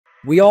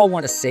We all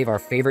want to save our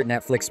favorite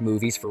Netflix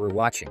movies for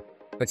rewatching,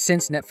 but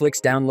since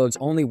Netflix downloads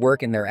only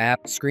work in their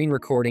app, screen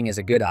recording is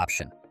a good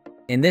option.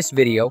 In this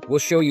video, we'll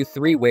show you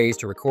 3 ways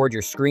to record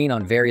your screen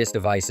on various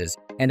devices,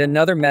 and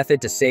another method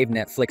to save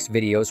Netflix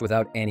videos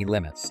without any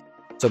limits.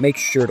 So make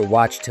sure to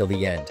watch till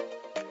the end.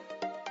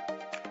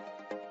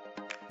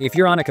 If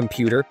you're on a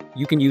computer,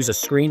 you can use a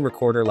screen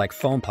recorder like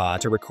PhonePaw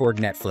to record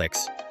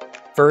Netflix.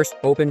 First,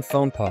 open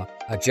PhonePaw,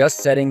 adjust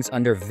settings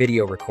under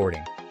video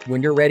recording.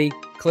 When you're ready,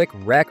 click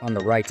Rec on the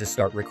right to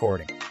start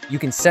recording. You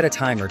can set a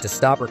timer to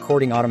stop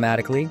recording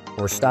automatically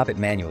or stop it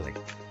manually.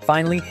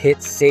 Finally,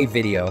 hit Save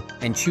Video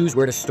and choose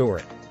where to store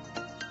it.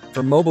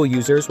 For mobile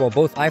users, while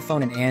both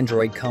iPhone and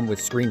Android come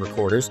with screen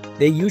recorders,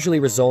 they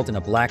usually result in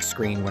a black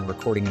screen when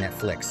recording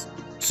Netflix.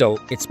 So,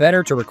 it's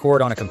better to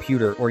record on a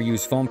computer or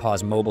use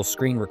PhonePaw's mobile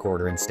screen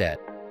recorder instead.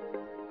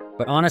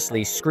 But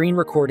honestly, screen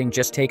recording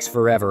just takes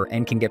forever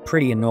and can get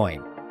pretty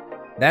annoying.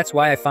 That's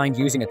why I find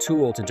using a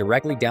tool to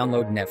directly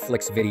download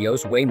Netflix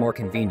videos way more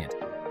convenient.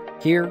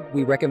 Here,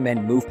 we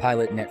recommend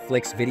MovePilot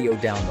Netflix Video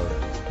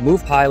Downloader.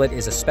 MovePilot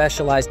is a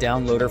specialized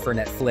downloader for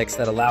Netflix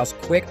that allows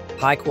quick,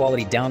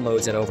 high-quality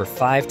downloads at over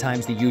 5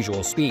 times the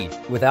usual speed,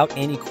 without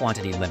any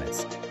quantity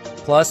limits.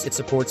 Plus, it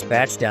supports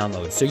batch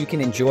downloads, so you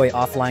can enjoy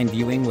offline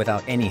viewing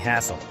without any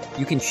hassle.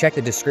 You can check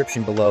the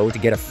description below to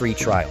get a free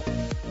trial.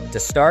 To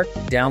start,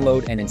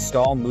 download and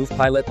install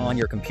MovePilot on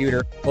your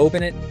computer,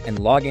 open it, and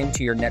log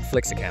into your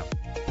Netflix account.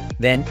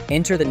 Then,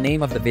 enter the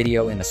name of the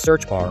video in the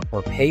search bar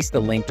or paste the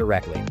link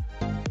directly.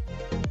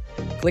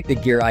 Click the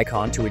gear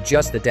icon to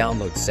adjust the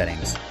download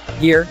settings.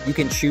 Here, you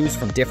can choose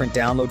from different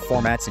download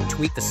formats and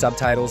tweak the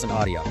subtitles and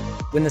audio.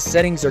 When the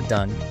settings are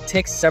done,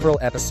 take several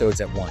episodes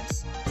at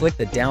once. Click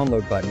the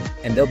download button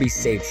and they'll be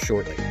saved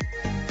shortly.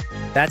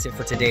 That's it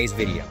for today's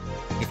video.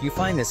 If you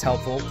find this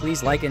helpful,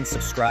 please like and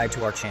subscribe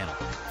to our channel.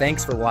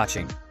 Thanks for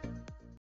watching.